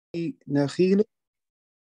نخيل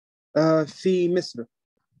في مصر.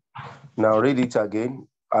 Now read it again.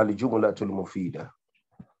 الجملة المفيدة.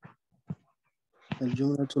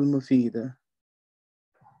 الجملة المفيدة.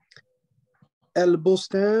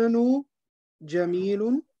 البستان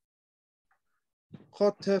جميل.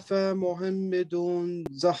 قطف محمد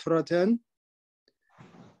زهرة.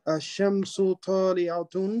 الشمس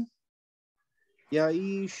طالعة.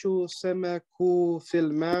 يعيش السمك في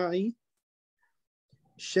الماء.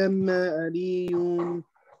 شم علي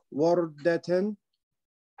وردة.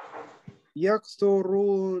 يكثر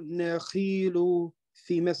النخيل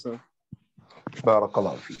في مصر. بارك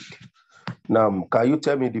الله فيك. Now, can you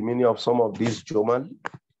tell me the meaning of some of these jumal?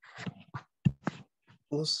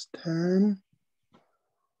 بستان.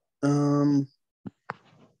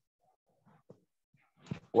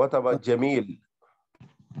 What about Jamil?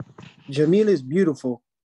 Jamil is beautiful.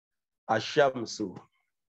 Ashamsu.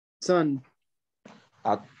 Sun.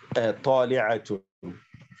 Tali'atun.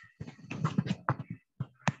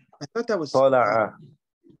 I thought that was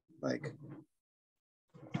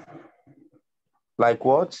like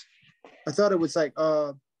what? I thought it was like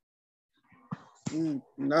I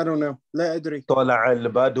don't know. لا أدري. طلع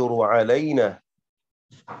البدر علينا.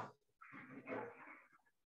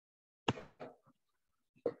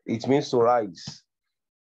 It means to rise.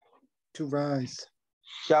 To rise.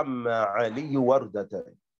 Shamma Ali wardata.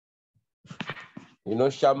 You know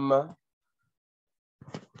Shamma?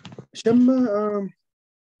 Shamma,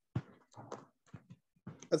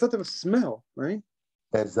 I thought that was smell, right?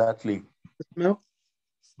 Exactly. The smell?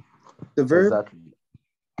 The verb? Exactly.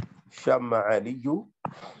 Shamma Aliyu.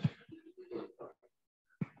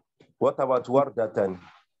 What about wardatan?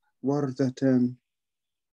 Wardatan.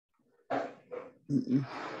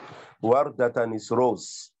 Wardatan is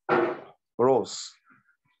rose. Rose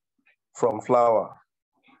from flower.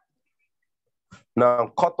 Now,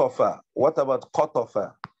 kotofa. What about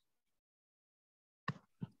kotofa?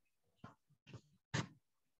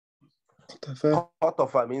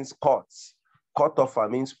 Kotofa means cut. Kotofa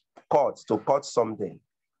means cut, to cut something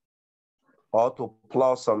or to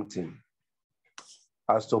plow something,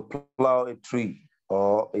 as to plow a tree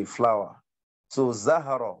or a flower. So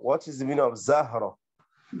Zahara, what is the meaning of Zahara?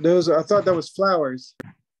 I thought that was flowers.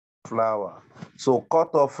 Flower. So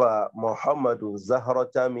Kotofa Muhammadun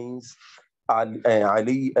Zaharata means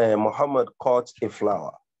Ali Muhammad caught a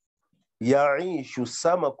flower. Ya'ishu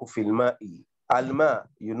samaku fil ma'i. Alma,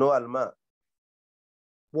 you know alma?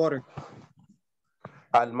 Water.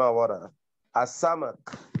 Alma, water. Asamak.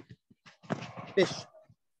 Fish.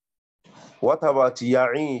 What about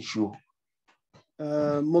Ya'ishu?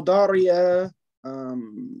 Mudari'a.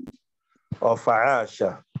 Of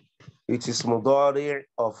Aasha. It is Mudari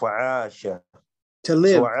of Aasha. To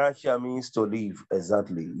live. So Aasha means to live,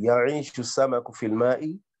 exactly. Ya'ishu samaku fil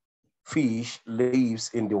ma'i. Fish lives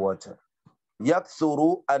in the water.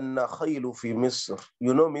 Yakthuru an-nakhilu fi Misr.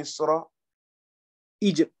 You know Misra?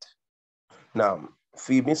 Egypt. Now,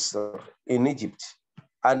 fi Misr, in Egypt.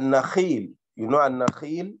 An-nakhil. You know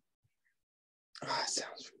an-nakhil?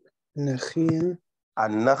 Sounds familiar. Nakhil.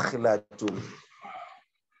 An-nakhlatu.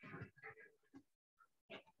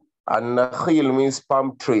 An-nakhil means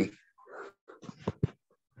palm tree.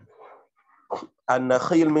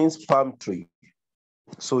 An-nakhil means palm tree.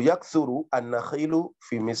 So yakthuru an-nakhilu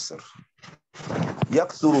fi Misr.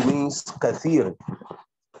 Yakthuru means kathir,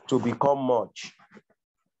 to become much.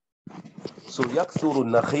 So yakthuru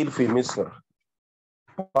an-nakhil fi Misr.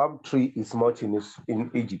 Palm tree is much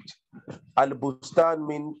in Egypt. Al-bustan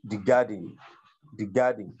means the garden. The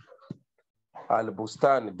garden.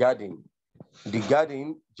 Al-bustan, garden. The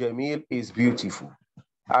garden, Jamil, is beautiful.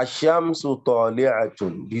 Ashamsu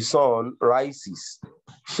tali'atun. The sun rises.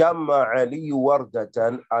 Shamma aliyu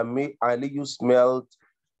wardatan. Aliyu smelled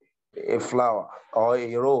a flower or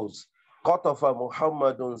a rose. Qatafa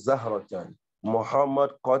Muhammadun zahratan.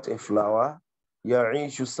 Muhammad caught a flower.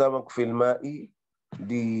 Ya'ishu samak fil ma'i.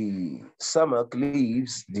 The samak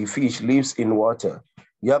lives, the fish lives in water.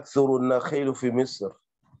 Yakthuru nakhilu fi Misr.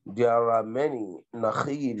 There are many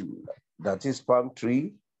nakhil, that is palm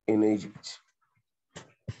tree, in Egypt.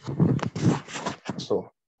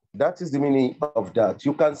 So that is the meaning of that.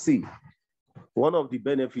 You can see one of the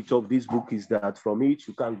benefits of this book is that from it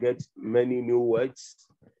you can get many new words.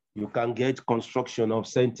 You can get construction of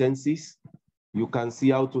sentences. You can see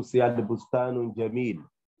how to say al-bustanun jamil.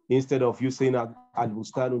 Instead of you saying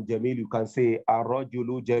al-bustanun jamil, you can say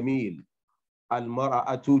ar-rajulu jamil,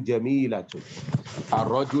 al-mar'atu jamilatun.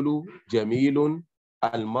 Ar-rajulu jamilun,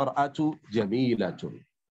 al-mar'atu jamilatun.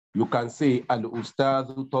 You can say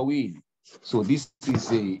al-ustadhu tawil. So this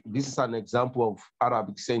is an example of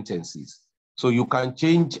Arabic sentences. So you can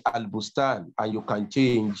change Al-Bustan and you can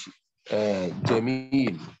change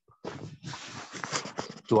Jamil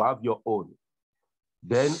to have your own.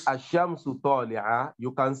 Then Ashamsu Tali'a,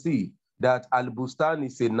 you can see that Al-Bustan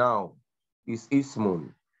is a noun, is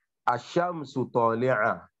Ismun. Ashamsu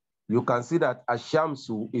Tali'a, you can see that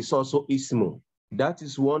Ashamsu is also Ismun. That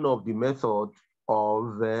is one of the methods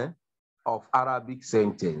of Arabic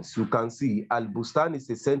sentence. You can see Al-Bustan is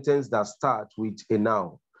a sentence that starts with a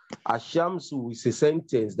noun. Ashamsu is a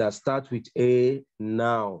sentence that starts with a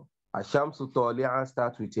noun. Ashamsu Tali'a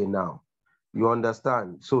starts with a noun. You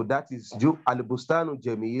understand? So that is Al-Bustanu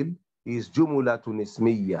Jamil is Jumulatun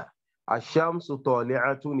Ismiyya. Ashamsu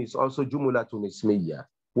Tali'atun is also Jumulatun Ismiyya.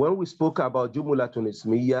 When we spoke about Jumulatun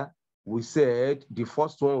Ismiyya, we said the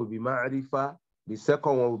first one will be Ma'rifa, the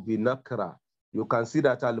second one will be Nakra. You can see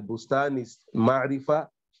that Al-Bustan is Ma'rifa,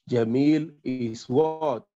 Jamil is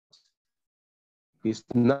what? Is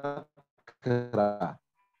Nakra.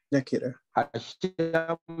 Nakira.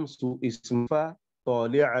 Ashamsu is Ma'rifa,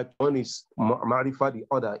 Tali'atun is Ma'rifa, the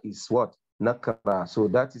other is what? Nakra. So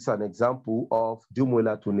that is an example of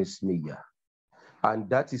Jumulatun Ismiyya. And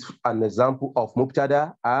that is an example of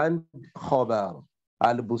Mubtada and Khabar.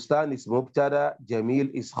 Al-Bustan is Mubtada,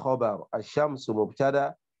 Jamil is Khabar. Ashamsu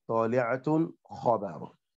Mubtada, Tali'atun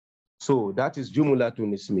Khabar. So that is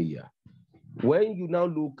Jumulatun Ismiyya. When you now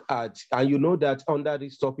look at, and you know that under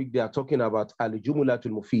this topic, they are talking about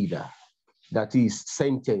Al-Jumulatul Mufida, that is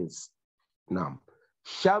sentence. Now,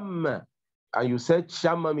 Shamma, and you said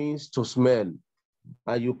Shamma means to smell.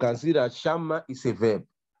 And you can see that Shamma is a verb.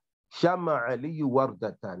 Shamma Aliyu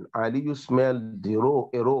Wardatan, Aliyu smelled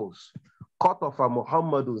a rose. Qatafa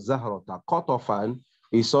Muhammadu Zahrata. Qatafan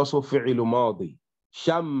is also fi'lu madi.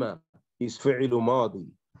 Shamma is fi'lu madi.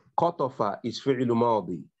 Qatafa is fi'lu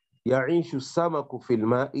madi. Ya'ishu samaku fil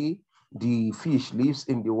ma'i, the fish lives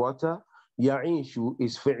in the water. Ya'ishu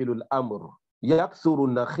is fi'lu al-amr. Yakthuru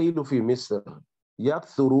nakhilu fi Misr.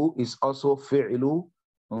 Yakthuru is also fi'lu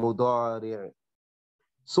mudari'.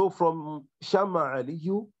 So from Shamma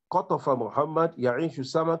Aliyu, Qatafa Muhammad, Ya'ishu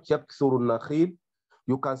samak, yakthuru nakhil,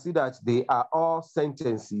 you can see that they are all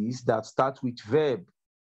sentences that start with verb.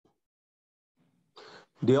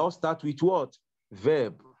 They all start with what?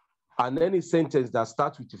 Verb. And any sentence that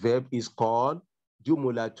starts with verb is called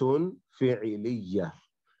Jumulatun Fi'iliyya.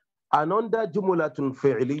 And under Jumulatun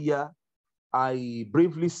Fi'iliyya, I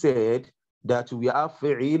briefly said that we have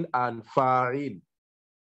Fi'il and Fa'il,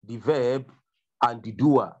 the verb and the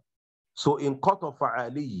doer. So in Qatafa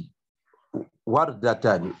Ali,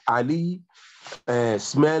 Wardatan, Ali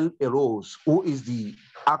smell a rose. Who is the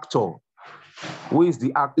actor? Who is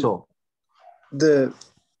the actor? The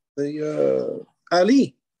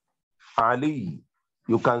Ali. Ali.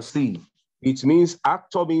 You can see. It means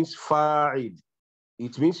actor means fa'il.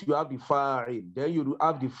 It means you have the fa'il. Then you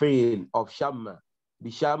have the fa'il of Shamma. The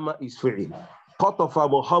Shamma is fa'il. Qatafa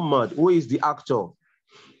Muhammad. Who is the actor?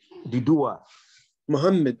 The doer.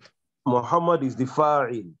 Muhammad. Muhammad is the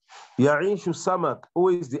fa'il. Ya'ishu Samak. Who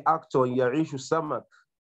is the actor in Ya'ishu Samak?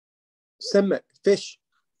 Samak, fish.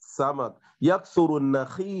 Samak. Yakthuru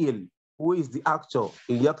Nakhil. Who is the actor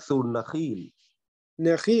in Yakthuru Nakhil?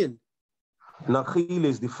 Nakhil. Nakhil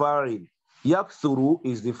is the fa'il. Yakthuru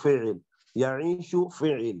is the fi'il. Ya'ishu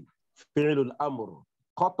fi'il. Fi'ilul amr.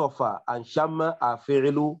 Qatafa and Shamma are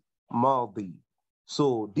fi'ilu madi.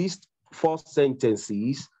 So these four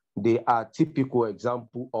sentences, they are typical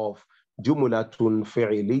example of Jumulatun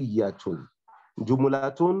Fi'iliyatun.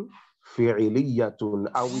 Jumulatun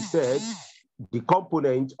Fi'iliyatun. And we said the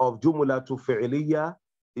component of Jumulatun Fi'iliyya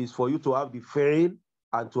is for you to have the fi'il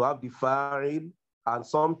and to have the fa'il, and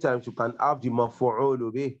sometimes you can have the maf'ul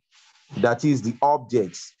bih, that is the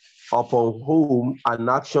objects upon whom an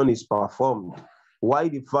action is performed. Why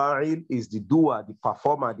the fa'il is the doer, the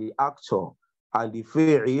performer, the actor, and the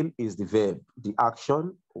fi'il is the verb, the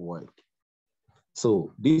action word.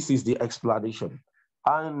 So this is the explanation.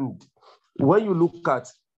 And when you look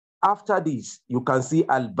at, after this, you can see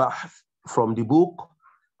Al-Bahth from the book.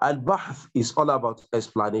 Al-Bahth is all about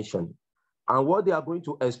explanation. And what they are going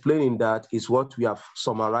to explain in that is what we have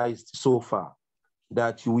summarized so far.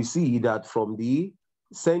 That you will see that from the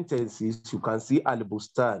sentences, you can see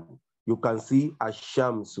Al-Bustan, you can see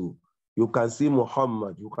Ash-Shamsu, you can see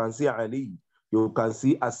Muhammad, you can see Ali, you can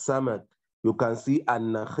see As-Samad, you can see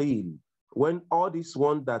Al-Nakhil. When all these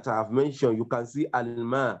ones that I have mentioned, you can see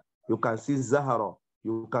Al-Ma, you can see Zahra,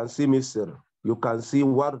 you can see Misr, you can see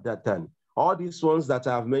Wardatan. All these ones that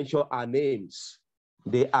I have mentioned are names.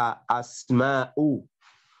 They are Asma'u.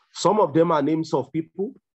 Some of them are names of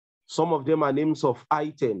people. Some of them are names of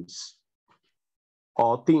items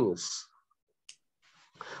or things.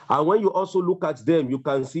 And when you also look at them, you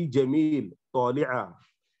can see Jamil, Tali'a.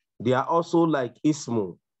 They are also like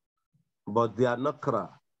Ismu, but they are Nakra.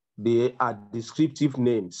 They are descriptive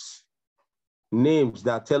names, names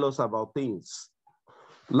that tell us about things.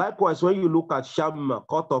 Likewise, when you look at Shamma,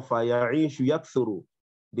 Kotofa, Ya'ishu, Yakthuru,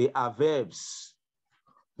 they are verbs.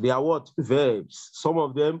 They are what? Verbs. Some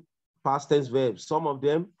of them past tense verbs, some of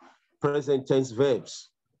them present tense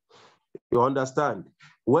verbs. You understand?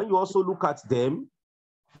 When you also look at them,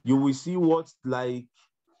 you will see words like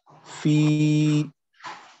fi,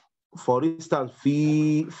 for instance,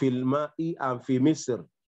 fi, filma'i, and fi misr.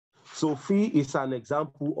 So fi is an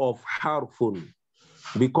example of harfun,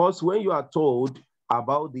 because when you are told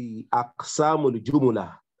about the aqsamul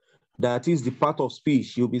jumla, that is the part of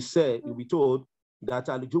speech, you'll be told that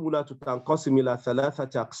al jumla tanqasim ila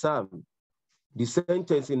thalathati aqsam. The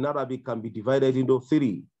sentence in Arabic can be divided into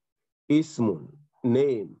three: ismun,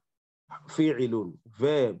 name; fi'ilun,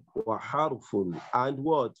 verb; wa harfun, and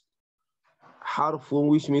what? Harfun,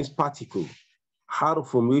 which means particle;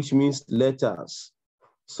 harfun, which means letters.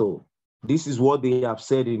 So this is what they have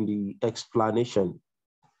said in the explanation.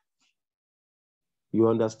 You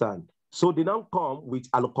understand? So they now come with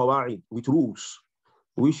al-qawaid, with rules,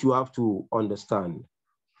 which you have to understand.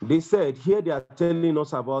 They said here they are telling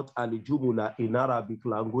us about al-jumla in Arabic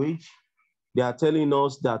language. They are telling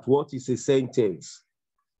us that what is a sentence.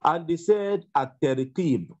 And they said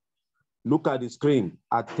at-tertib. Look at the screen.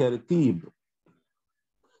 At-tertib.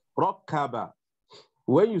 Rakkaba.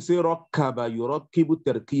 When you say rakkaba, you rakkibu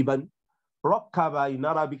terkiban. Rakkaba in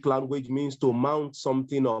Arabic language means to mount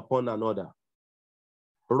something upon another.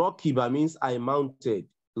 Rakiba means I mounted.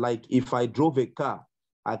 Like if I drove a car,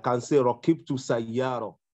 I can say rakibtu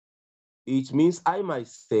sayyara. It means I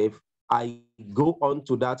myself, I go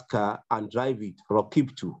onto that car and drive it,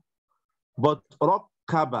 rakibtu. But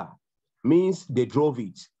rakaba means they drove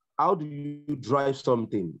it. How do you drive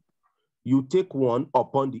something? You take one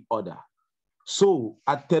upon the other. So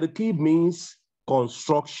at-terkib means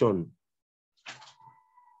construction.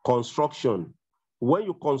 Construction. When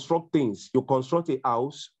you construct things, you construct a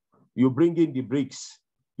house, you bring in the bricks,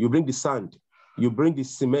 you bring the sand, you bring the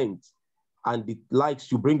cement, and the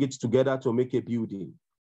likes, you bring it together to make a building.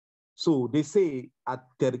 So they say at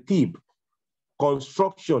terkib,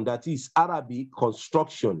 construction, that is Arabic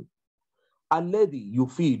construction, alladhi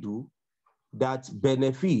yufidu, that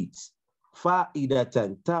benefits,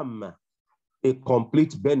 fa'idatan tamma, a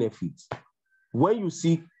complete benefit. When you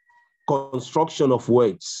see construction of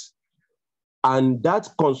words, and that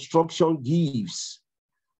construction gives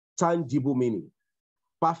tangible meaning,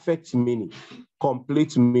 perfect meaning,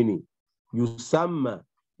 complete meaning, yusamma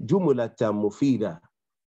jumlatan mufida.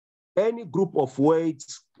 Any group of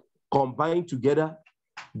words combined together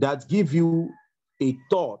that give you a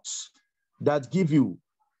thought, that give you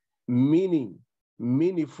meaning,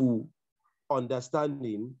 meaningful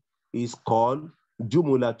understanding, is called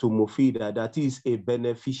jumlatun mufida, that is a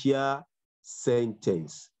beneficial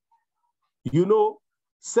sentence. You know,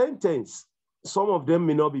 sentence, some of them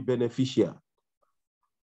may not be beneficial.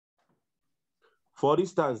 For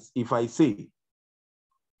instance, if I say,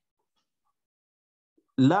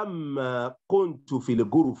 Lamma kuntu fil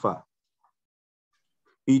ghurfa,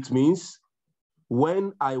 it means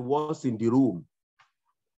when I was in the room.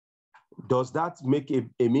 Does that make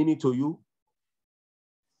a meaning to you?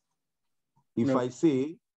 If no. I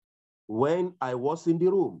say, when I was in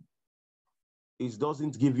the room, it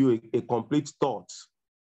doesn't give you a complete thought.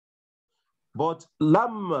 But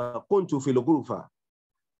Lamma kuntu fil ghurfa,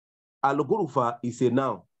 al-ghurfa is a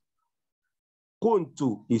noun.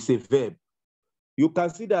 Kuntu is a verb. You can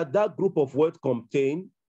see that that group of words contain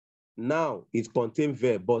noun, it contains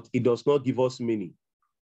verb, but it does not give us meaning.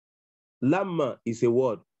 Lamma is a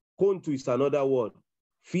word. Kuntu is another word.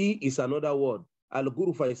 Fi is another word.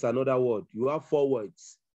 Al-ghurfa is another word. You have 4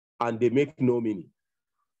 words, and they make no meaning.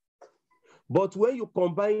 But when you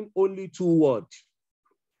combine only 2 words,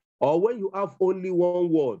 or when you have only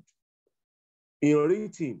 1 word in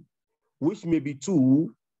written, which may be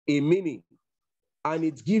 2, a meaning, and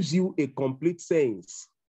it gives you a complete sense,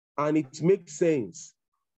 and it makes sense,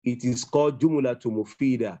 it is called jumlatun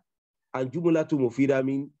mufida. And jumlatun mufida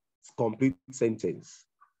means complete sentence.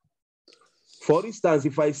 For instance,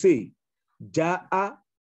 if I say, Ja'a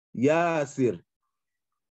Yasir,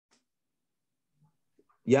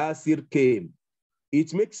 Yasir came,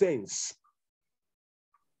 it makes sense.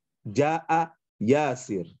 Ja'a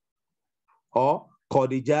Yasir, or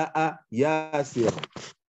Qad Ja'a Yasir,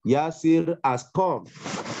 Yasir has come.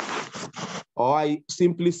 Or I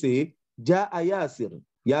simply say, Ja'a Yasir,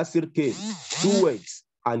 Yasir came. 2 words,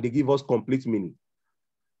 and they give us complete meaning.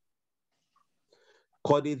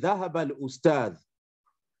 قد ذهب الأستاذ.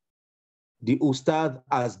 The Ustad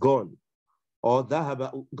has gone. Or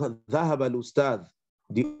ذهب الأستاذ.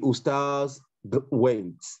 The Ustaz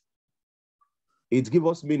went. It gives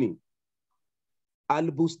us meaning.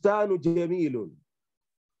 Al-Bustanu Jamilun.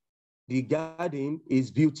 The garden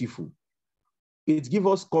is beautiful. It gives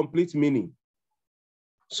us complete meaning.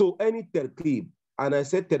 So any terkib, and I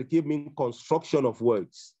said terkib means construction of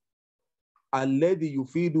words. Alladhi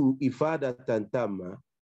yufidu ifadatan tamma,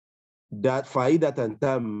 that faidatan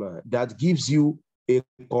tamma, that gives you a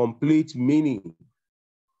complete meaning.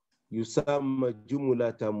 Yusamma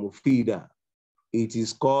jumlata mufida. It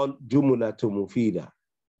is called jumlatu mufida.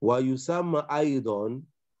 Wa yusamma aidan,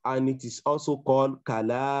 and it is also called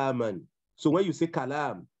kalaman. So when you say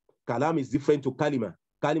kalam, kalam is different to kalima.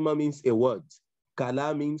 Kalima means a word.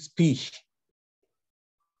 Kalam means speech.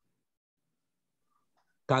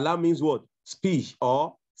 Kalam means what? Speech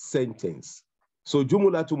or sentence. So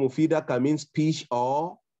jumlatu mufida can mean speech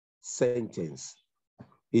or sentence.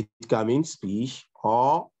 It can mean speech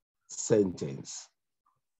or sentence.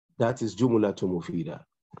 That is jumlatu mufida.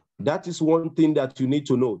 That is one thing that you need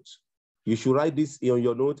to note. You should write this on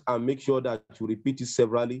your note and make sure that you repeat it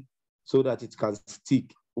severally so that it can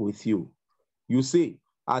stick with you. You say,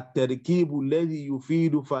 at-tarkibu alladhi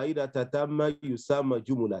yufidu fa'idata tamma yusamma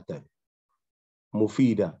jumlatan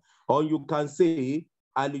mufida. Or you can say,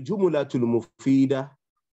 al-jumlatul mufida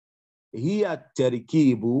hiya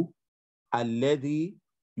at-tarkibu alladhi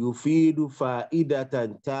yufidu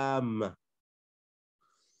fa'idatan tamma.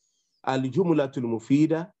 Al-jumlatul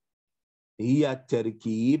mufida hiya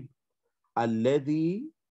at-tarkib alladhi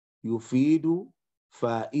yufidu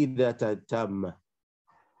fa'idatan tamma.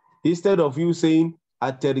 Instead of you saying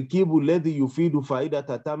at-tarkibu alladhi yufidu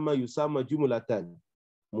fa'idatan tamma yusamma jumlatan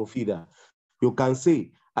mufida, you can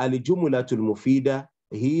say al-jumlatul mufida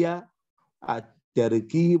hiya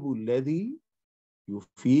at-tarkibu alladhi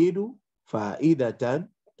yufidu fa'idatan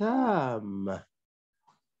tamma.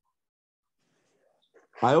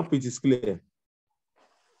 I hope it is clear.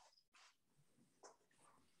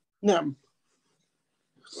 نعم.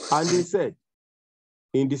 And they said,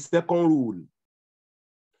 in the second rule,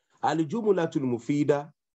 al-jumlatul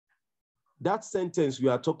mufida, that sentence we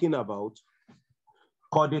are talking about,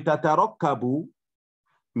 قد تتركب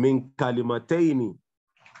من كلمتين.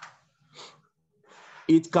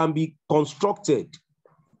 It can be constructed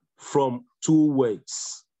from two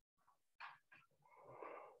words.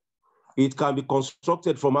 It can be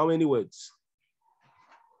constructed from how many words?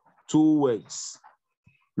 Two words.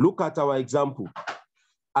 Look at our example.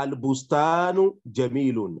 Al-bustanu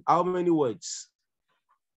jamilun. How many words?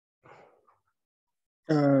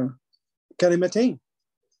 كلمتين.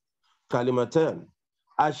 كلمتان.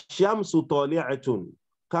 الشمس طالعة.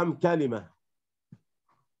 كم كلمة?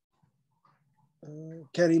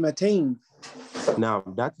 كلمتين. Now,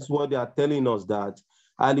 that is what they are telling us, that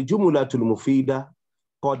al-jumlatul mufida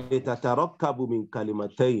قد تتركب من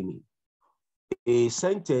كلمتين. A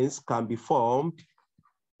sentence can be formed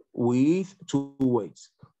with two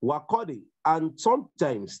words. Wakodi, and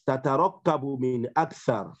sometimes tatarakabu min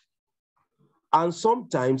akthar. And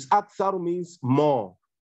sometimes akthar means more.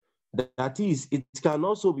 That is, it can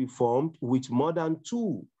also be formed with more than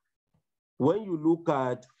two. When you look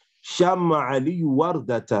at Shamma Aliyu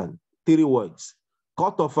Wardatan, 3 words.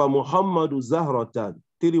 Qatafa Muhammadu Zahratan,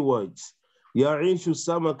 3 words. Ya'ishu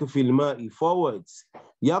Samak fil ma'i, 4 words.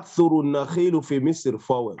 Yakthuru Nakhilu fi Misr,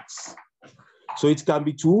 4 words. So it can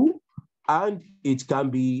be 2 and it can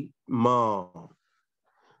be more.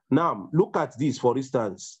 Now, look at this, for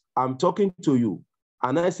instance. I'm talking to you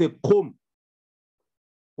and I say, Kum.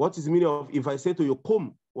 What is the meaning of, if I say to you,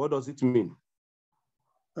 Kum, what does it mean?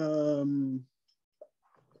 Kum.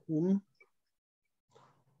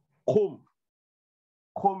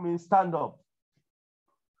 Kum means stand up.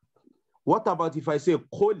 What about if I say,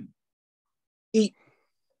 Kul? Eat.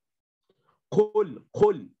 Kul,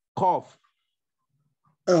 cough.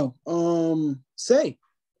 Oh, say.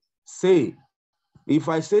 Say. If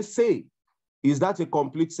I say, is that a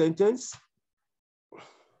complete sentence?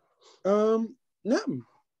 No.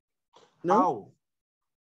 How?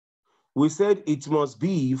 We said it must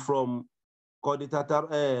be from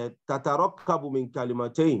tatarakabu min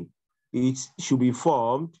kalimatain. It should be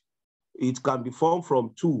formed. It can be formed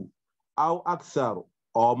from 2. Aw akthar,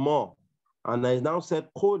 or more. And I now said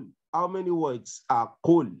kul. How many words are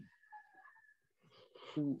kul?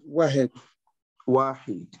 Wahid.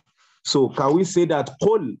 Wahid. So can we say that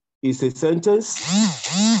kul is a sentence?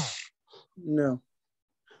 No.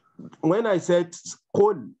 When I said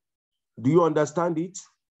kul, do you understand it?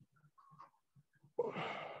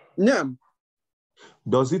 No.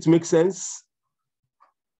 Does it make sense?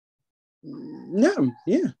 No,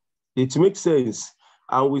 yeah. It makes sense.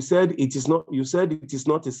 And we said it is not, you said it is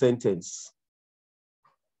not a sentence.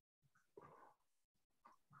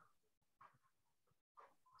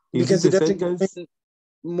 Because Is it it a doesn't sentence? contain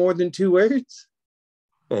more than 2 words.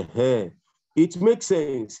 It makes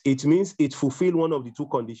sense. It means it fulfills one of the 2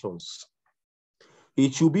 conditions.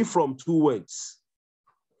 It should be from 2 words.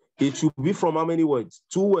 It should be from how many words?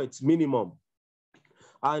 2 words minimum.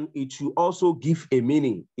 And it should also give a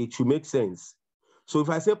meaning. It should make sense. So if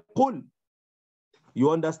I say qul,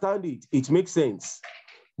 you understand it. It makes sense.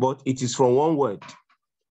 But it is from 1 word.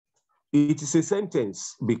 It is a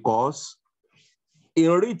sentence because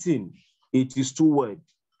in written, it is 2 words.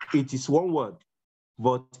 It is 1 word.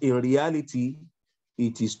 But in reality,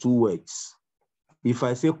 it is 2 words. If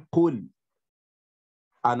I say qul,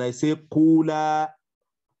 and I say qula,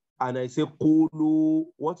 and I say qulu,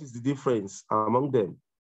 what is the difference among them?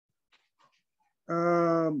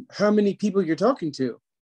 How many people you're talking to?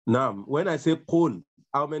 Now, when I say qul,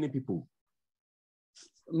 how many people?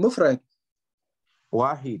 Mufrad.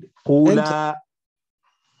 Wahid. Qula.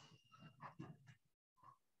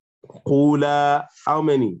 Qula, how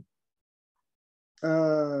many?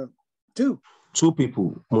 2. 2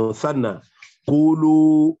 people. Muthanna.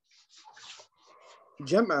 Qulu.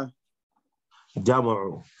 Jam'a.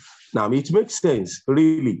 Jama'u. Now, it makes sense,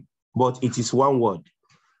 really, but it is 1 word.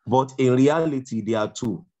 But in reality, there are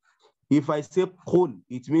 2. If I say qul,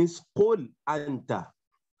 it means qul anta.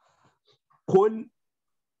 Qul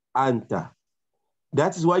anta.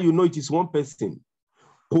 That is why you know it is 1 person.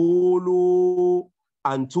 Qulu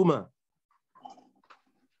antuma.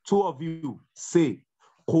 2 of you say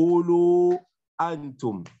qulu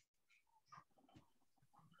antum.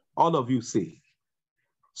 All of you say.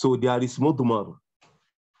 So there is mudmar.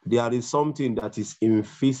 There is something that is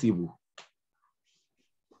invisible.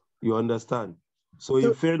 You understand? So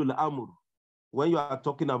in fi'lul amr, when you are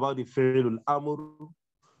talking about the fi'lul amr,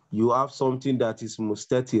 you have something that is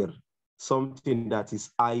mustatir, something that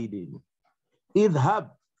is hiding.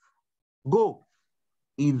 Idhab, go.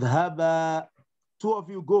 Idhaba, 2 of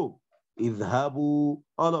you go. Idhabu,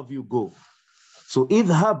 all of you go. So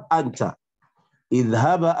idhab anta.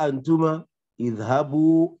 Idhaba antuma.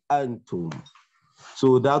 Idhabu antum.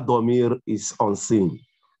 So that domir is unseen,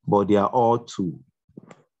 but they are all 2.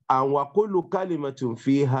 And wa kullu kalimatun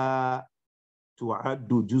fiha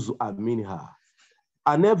tu'addu juz'an minha.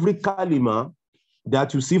 And every kalima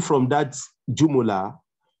that you see from that jumla,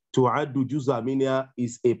 tu'addu juz'an minha,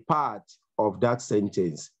 is a part of that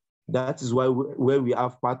sentence. That is why where we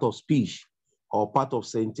have part of speech or part of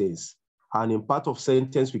sentence. And in part of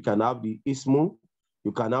sentence, we can have the ismu,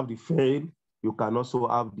 you can have the fi'l, you can also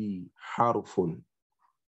have the harfun.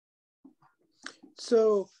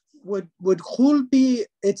 So would khul be,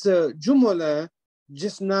 it's a jumla,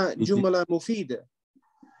 just not jumla mufida?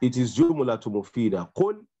 It is jumla to mufida.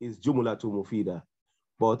 Qul is jumla to mufida,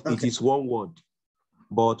 but it is 1 word.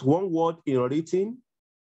 But 1 word in written,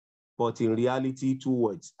 but in reality 2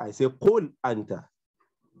 words. I say qul anta,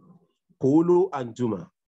 qulu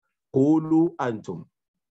antuma, qulu antum.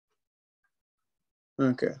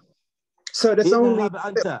 Okay. So that's only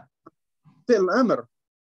fi'l amr.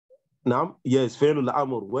 Now, yes, fi'lul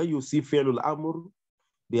amr. When you see fi'lul amr,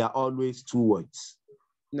 they are always 2 words.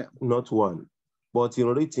 No. Not 1. But in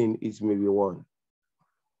written, it may be 1.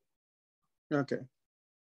 Okay.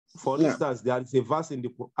 For instance, there is a verse in the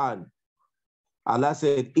Quran. Allah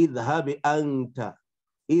said, idhab anta.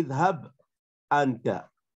 Idhab anta.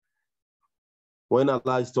 When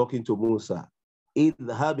Allah is talking to Musa,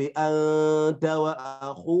 idhab anta wa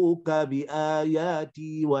akhuka bi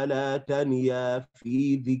ayati wa la taniya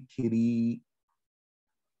fi dhikri.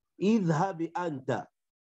 Idhab anta.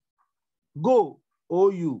 Go, O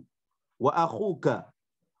you, wa akhuka,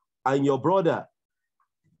 and your brother,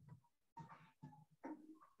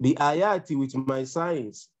 the ayati, with my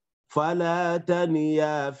signs, fala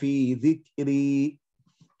taniya fi dhikri.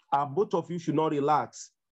 And both of you should not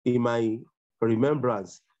relax in my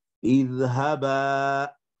remembrance. Idhaba.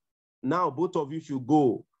 Now both of you should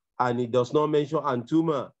go, and it does not mention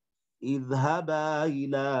antuma. Idhaba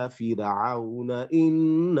ila fir'auna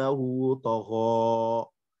innahu tagha.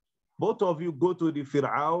 Both of you go to the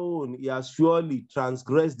Fir'aun, he has surely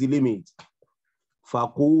transgressed the limit.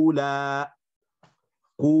 Faqula,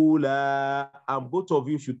 qula, and both of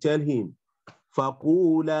you should tell him,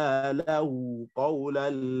 Faqula lahu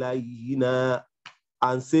qawlan layyina,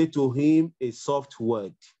 and say to him a soft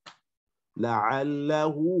word.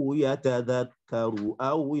 La'allahu yatadhakkaru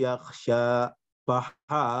aw yakhsha.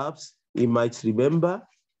 Perhaps he might remember,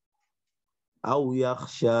 aw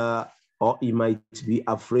yakhsha, or he might be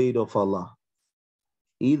afraid of Allah.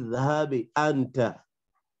 idhhab anta.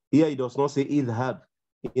 Here he does not say idhhab.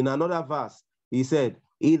 In another verse, he said,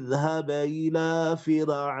 idhhab ila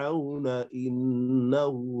fir'auna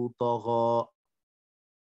innahu tagha.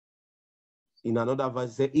 In another verse,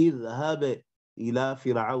 he said, idhhab ila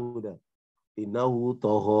fir'auna innahu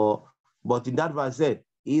tagha. But in that verse, he said,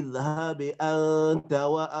 idhhab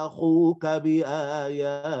anta wa akhuka bi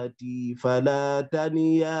ayati fala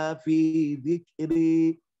taniya fi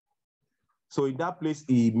dhikri. So in that place,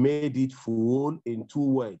 he made it full in two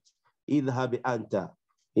words. Idhhab anta.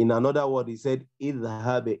 In another word, he said,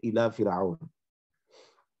 idhhab ila fir'aun.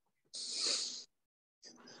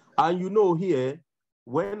 And you know here,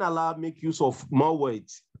 when Allah make use of more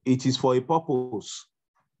words, it is for a purpose,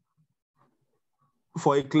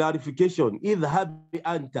 for a clarification. Idhhab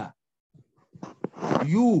anta.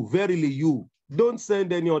 You, verily you, don't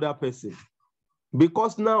send any other person.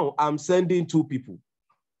 Because now I'm sending two people.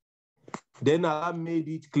 Then Allah made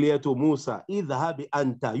it clear to Musa, idhhab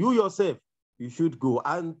anta. You yourself, you should go.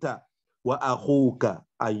 Anta wa akhuka,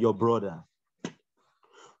 and your brother.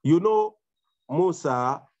 You know,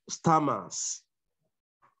 Musa stammers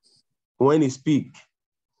when he speaks.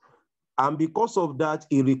 And because of that,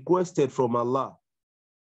 he requested from Allah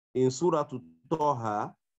in Surah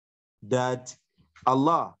Taha that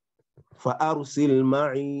Allah, فَأَرْسِلْ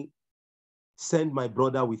مَعِي, send my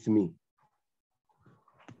brother with me.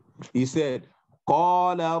 He said,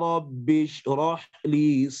 قَالَ رَبِّ اشْرَحْ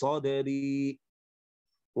لِي صَدْرِي.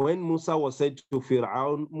 When Musa was said to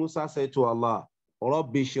Fir'aun, Musa said to Allah,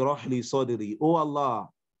 رَبِّ اشْرَحْ لِي صَدْرِي. Oh Allah,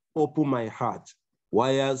 open my heart.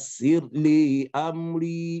 وَيَسِّرْ لِي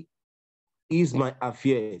أَمْرِي, ease my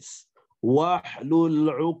affairs.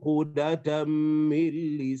 وَاحْلُلْ عُقْدَةً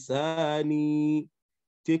مِّن لِسَانِي,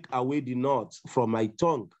 take away the knots from my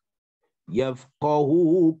tongue.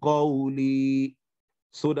 يَفْقَهُ قَوْلِي,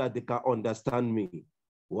 so that they can understand me.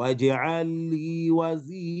 وَاجْعَل لِّي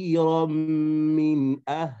وَزِيرًا مِّنْ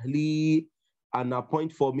أَهْلِي, and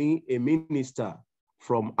appoint for me a minister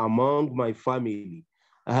from among my family.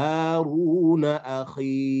 هَارُونَ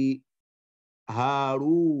أَخِي,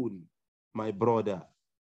 Harun, my brother.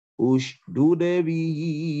 Ushdud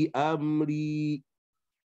bihi amri,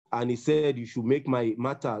 and he said, you should make my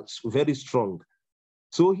matters very strong.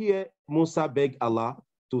 So here, Musa begged Allah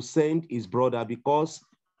to send his brother because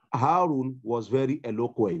Harun was very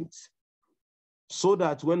eloquent. So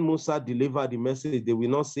that when Musa delivered the message, they will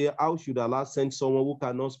not say, how should Allah send someone who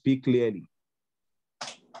cannot speak clearly?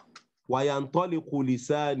 وَيَنْطَلِقُ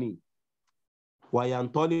لِسَانِي,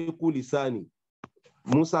 وَيَنْطَلِقُ لِسَانِي.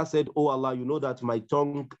 Musa said, oh Allah, you know that my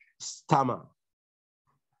tongue stammer.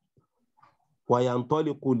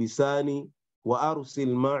 وَيَنْطَلِقُ لِسَانِي وَأَرْسِلْ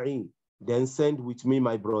مَعِي, then send with me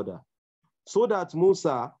my brother. So that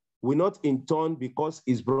Musa will not in turn, because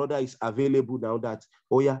his brother is available now, that,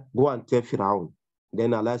 oh yeah, go and tell Fir'aun.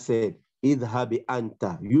 Then Allah said, idhhab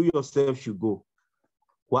anta, you yourself should go.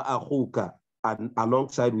 Wa akhuka, and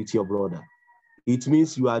alongside with your brother. It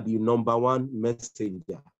means you are the number one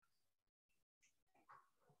messenger.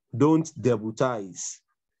 Don't deputize.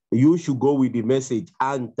 You should go with the message,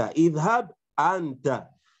 anta, idhhab anta.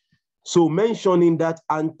 So mentioning that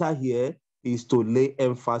anta here is to lay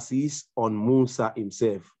emphasis on Musa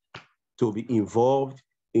himself, to be involved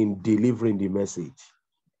in delivering the message.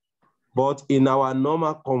 But in our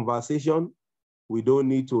normal conversation, we don't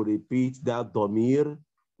need to repeat that damir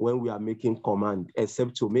when we are making command,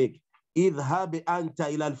 except to make idhhab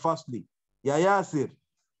anta ila al-fasli. Ya Yasir,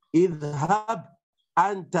 idhhab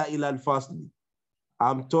anta ila al-fasli.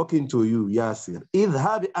 I'm talking to you, Yasir.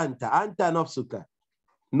 Idhhab anta, anta nafsuka,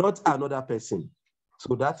 not another person.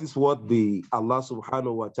 So that is what the Allah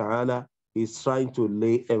subhanahu wa ta'ala is trying to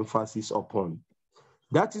lay emphasis upon.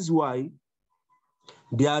 That is why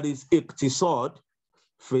there is iqtisad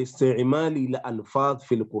fi isti'mali al-alfaz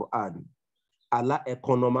fil Quran. Allah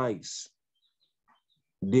economize.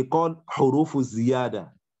 They call hurufu ziyada,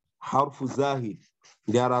 harfu zahid.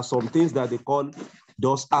 There are some things that they call,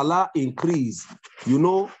 does Allah increase? You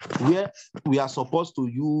know, where we are supposed to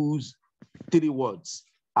use 3 words,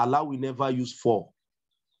 Allah will never use 4.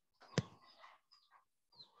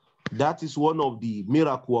 That is one of the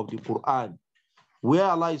miracles of the Quran. Where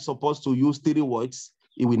Allah is supposed to use 3 words,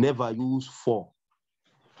 He will never use 4.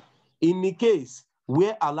 In the case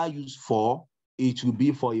where Allah used 4, it will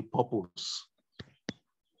be for a purpose.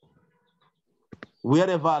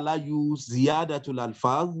 Wherever Allah use ziyadatul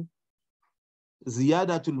alfaz,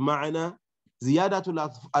 ziyadatul ma'na, ziyadatul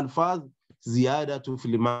alfaz, ziyadatul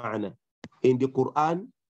fil ma'na. In the Quran,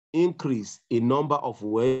 increase in number of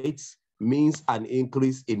words means an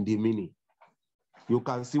increase in the meaning. You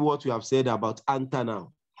can see what we have said about anta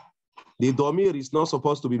now. The domir is not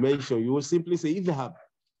supposed to be mentioned. You will simply say idhab.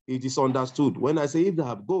 It is understood. When I say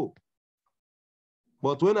idhab, go.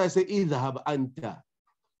 But when I say idhab anta,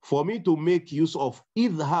 for me to make use of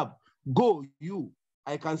idhab, go you,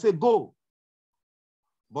 I can say go.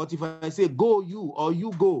 But if I say go you or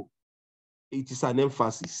you go, it is an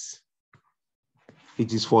emphasis.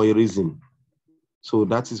 It is for a reason. So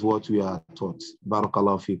that is what we are taught.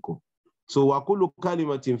 Barakallahu fikum. So وَكُلُّ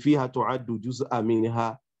كَلِمَةٍ فِيهَا تُعَدُّ جُزْءًا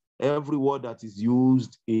مِنْهَا. Every word that is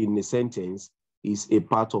used in a sentence is a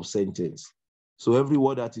part of sentence. So every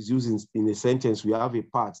word that is used in a sentence, we have a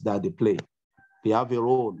part that they play. They have a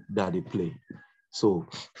role that they play. So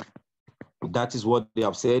that is what they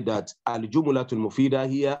have said, that al-jumlatul mufida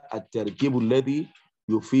here at-tarkibu alladhi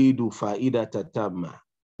yufidu fa'idata tamma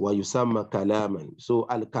wa yusamma kalaman. So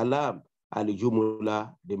al-kalam,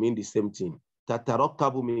 al-jumla, they mean the same thing.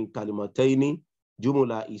 Tatarakabu min kalimataini,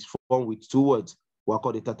 jumla is formed with two words. Wa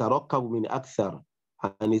qad tatarakabu min akthar,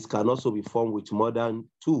 and it can also be formed with more than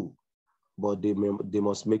two, but they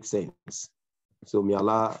must make sense. So may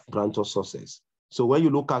Allah grant us success. So when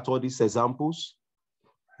you look at all these examples,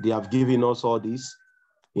 they have given us all this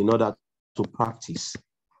in order to practice.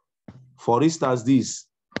 For instance, this,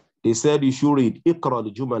 they said you should read Iqra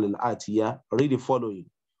al-Jumal al-Atiya, read the following.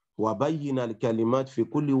 وَبَيِّنَ الْكَلِمَاتِ فِي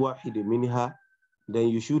كُلِّ وَاحِدٍ مِنْهَا. Then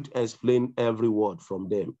you should explain every word from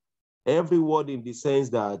them. Every word in the sense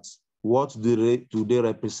that what do they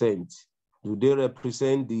represent? Do they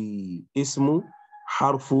represent the ismu,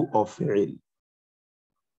 harfu, or fi'il?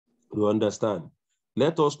 You understand?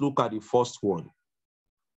 Let us look at the first one.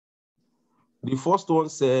 The first one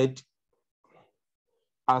said,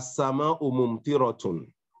 As-sama'u mumtiratun.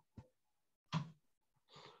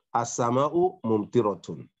 As-sama'u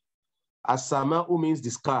mumtiratun. As-sama'u means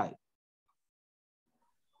the sky.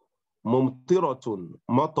 Mumtiratun,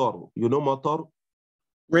 motor. You know motor?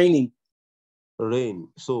 Raining. Rain.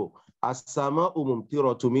 So, as-sama'u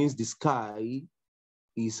mumtiratun means the sky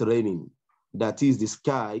is raining. That is, the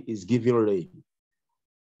sky is giving rain.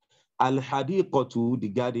 Al-hadiqatu, the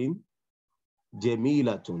garden,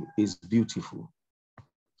 jamilatun, is beautiful.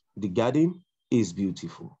 The garden is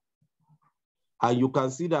beautiful. And you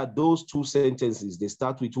can see that those two sentences, they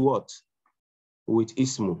start with what? With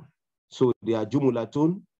ismu. So they are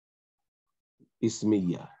jumulatun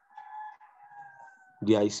ismiya.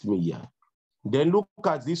 They are ismiya. Then look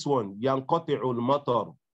at this one. Yanqati'ul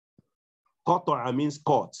matar. Qata'a means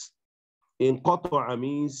cut. In qata'a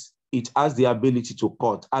means it has the ability to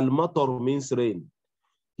cut. Al-matar means rain.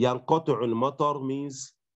 Yanqati'ul matar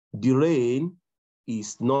means the rain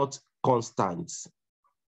is not constant.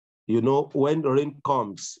 You know, when rain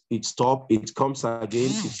comes, it stops, it comes again,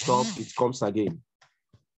 it stops, it comes again.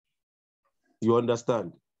 You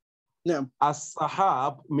understand? Yeah.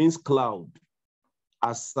 As-sahab means cloud.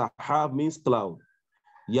 As-sahab means cloud.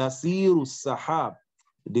 Yasiru sahab,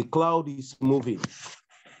 the cloud is moving.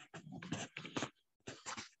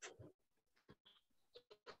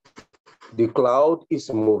 The cloud is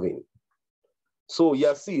moving. So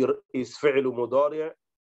yasir is fi'lu mudari'.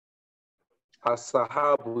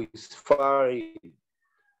 As-sahabu is fa'il.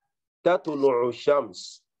 Tatlu'u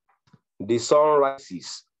shams, the sun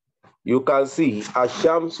rises. You can see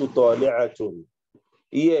ash-shamsu tali'atun.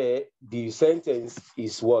 Here the sentence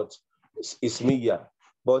is what? Ismiya.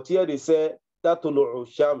 But here they say tatlu'u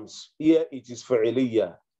shams. Here it is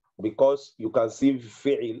fi'liya, because you can see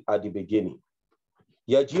fi'il at the beginning.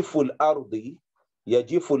 Yajiful ardi.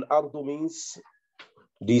 Yajiful ardu means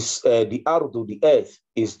this the ardu, the earth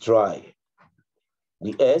is dry.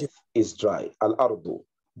 The earth is dry. Al-ardu.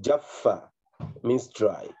 Jaffa means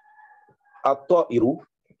dry. At-ta'iru.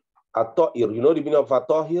 At-ta'ir. You know the meaning of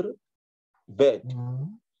at-ta'ir? Bed.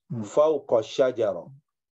 Fawqa shajara.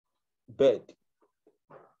 Bed.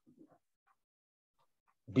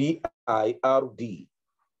 B-I-R-D.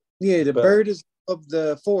 Yeah, the bird is of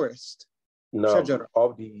the forest. No, Shajara.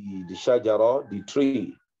 of the shajara, the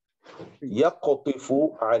tree.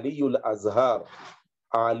 Yaqtifu Aliyu al-Azhar.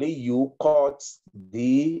 Aliyu cuts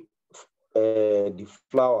the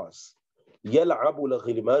flowers. Yal'abu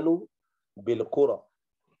al-ghilmanu bil-qura.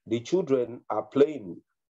 The children are playing.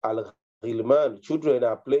 Al-ghilman, children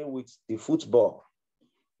are playing with the football.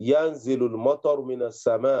 Yanzilu al-matar min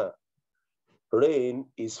as-sama. Rain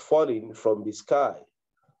is falling from the sky.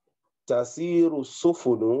 Tasiru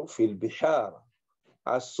sufunu fil bihar.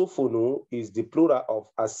 As-sufunu is the plural of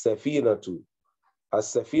as-safinatu.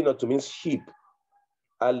 As-safinatu means ship.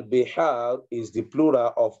 Al-bihar is the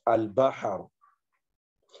plural of al-bahar.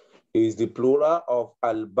 Is the plural of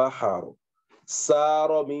al-bahar.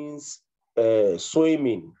 Sara means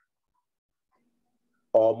swimming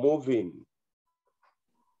or moving.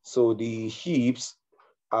 So the ships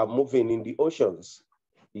are moving in the oceans.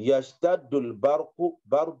 يشتد البرق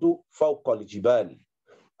برد فوق الجبال.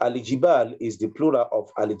 Al-Jibal is the plural of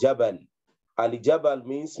Al-Jabal. Al-Jabal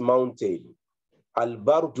means mountain.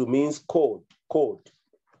 Al-Bardu means cold.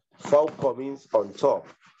 Fawqa means on top.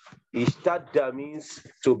 Ishtadda means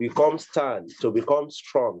to become to become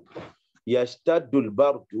strong. Yashtadul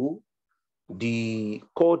bardu, the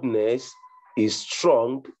coldness is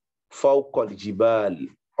strong. Fawqa al-jibal,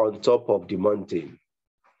 on top of the mountain.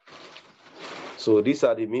 So these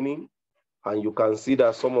are the meaning. And you can see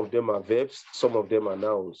that some of them are verbs, some of them are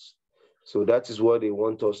nouns. So that is what they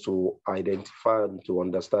want us to identify and to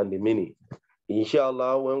understand the meaning.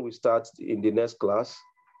 Inshallah, when we start in the next class,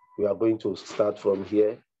 we are going to start from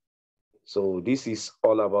here. So this is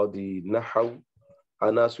all about the Nahaw.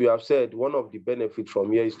 And as we have said, one of the benefits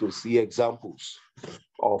from here is to see examples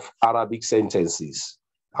of Arabic sentences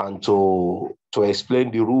and to explain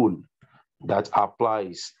the rule that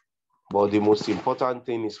applies. But the most important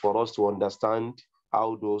thing is for us to understand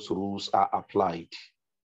how those rules are applied.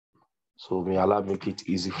 So may Allah make it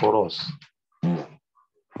easy for us.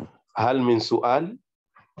 هل من سؤال؟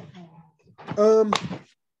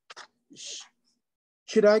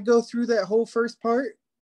 Should I go through that whole first part?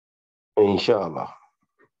 Inshallah.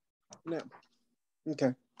 No.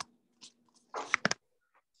 Okay.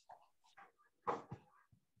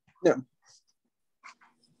 No.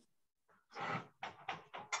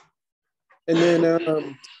 And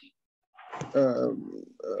then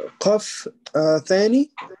قف ثاني.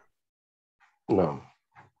 No.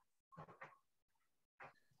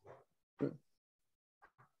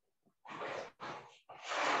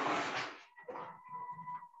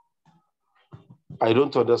 I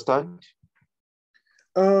don't understand.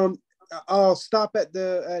 I'll stop at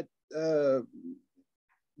the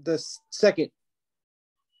second.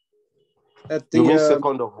 At the you mean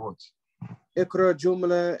second of what? اقرأ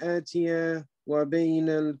جملة آتية وبين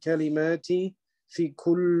الكلمات في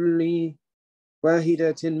كل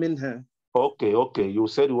واحدة منها. Okay. You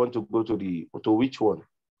said you want to go to which one?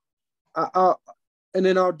 And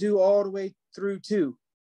then I'll do all the way through 2.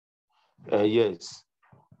 Yes.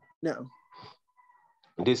 No.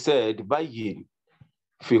 They said بين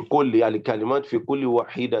في كل الكلمات في كل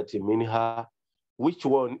واحدة منها. Which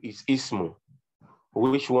one is اسم?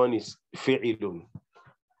 Which one is فعل?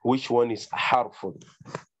 Which one is حرف?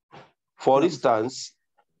 For instance,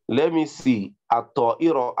 let me see.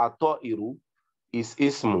 الطائر is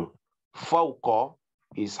اسم. فوق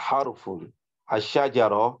is حرف.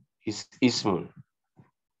 الشجرة is اسم.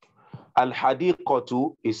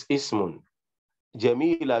 الحديقة is اسم.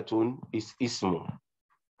 جميلة is اسم.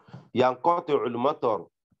 ينقطع المطر.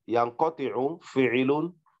 ينقطع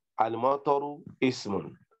فعل. المطر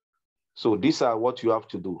اسم. So these are what you have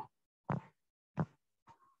to do.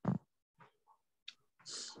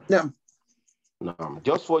 No.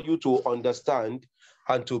 Just for you to understand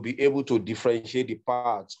and to be able to differentiate the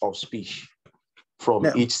parts of speech from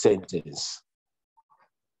each sentence.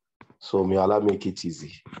 So may Allah make it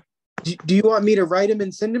easy. Do you want me to write them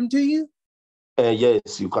and send them to you?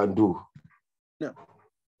 Yes, you can do. No.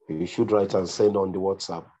 You should write and send on the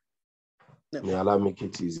WhatsApp. No. May Allah make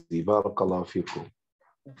it easy. Barakallahu fikum.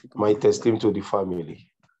 My testimony to the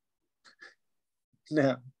family.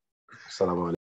 No. Assalamu alaikum.